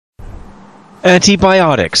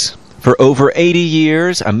Antibiotics. For over 80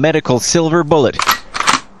 years, a medical silver bullet,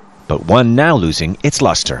 but one now losing its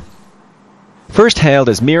luster. First hailed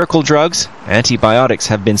as miracle drugs, antibiotics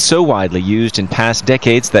have been so widely used in past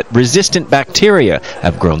decades that resistant bacteria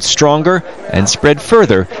have grown stronger and spread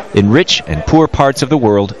further in rich and poor parts of the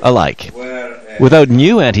world alike. Without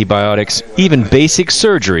new antibiotics, even basic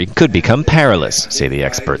surgery could become perilous, say the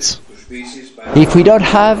experts. If we don't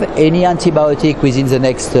have any antibiotic within the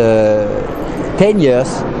next 10 years,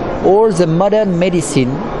 all the modern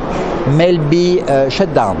medicine may be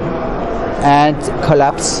shut down and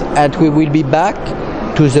collapse, and we will be back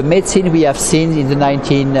to the medicine we have seen in the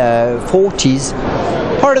 1940s.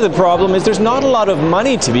 Part of the problem is there's not a lot of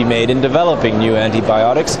money to be made in developing new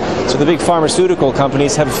antibiotics, so the big pharmaceutical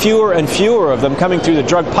companies have fewer and fewer of them coming through the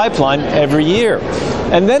drug pipeline every year.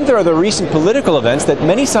 And then there are the recent political events that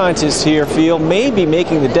many scientists here feel may be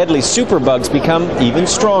making the deadly superbugs become even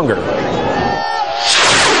stronger.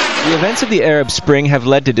 The events of the Arab Spring have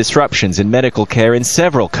led to disruptions in medical care in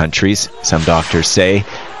several countries, some doctors say,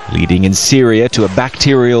 leading in Syria to a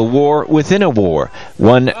bacterial war within a war,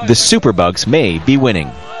 one the superbugs may be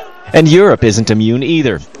winning. And Europe isn't immune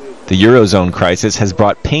either. The Eurozone crisis has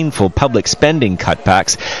brought painful public spending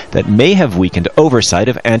cutbacks that may have weakened oversight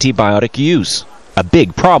of antibiotic use, a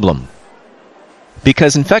big problem.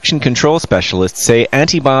 Because infection control specialists say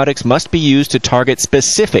antibiotics must be used to target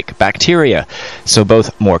specific bacteria, so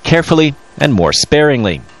both more carefully and more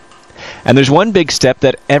sparingly. And there's one big step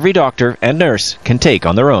that every doctor and nurse can take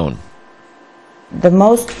on their own. The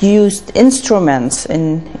most used instruments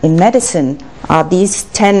in medicine are these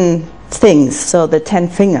 10 things, so the 10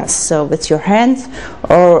 fingers, so with your hands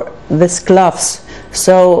or with gloves.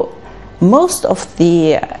 So most of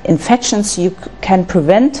the infections you can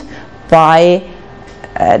prevent by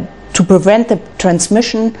to prevent the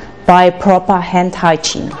transmission by proper hand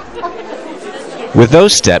hygiene. With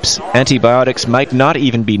those steps, antibiotics might not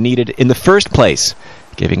even be needed in the first place,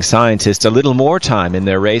 giving scientists a little more time in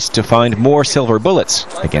their race to find more silver bullets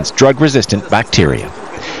against drug-resistant bacteria.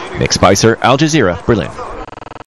 Nick Spicer, Al Jazeera, Berlin.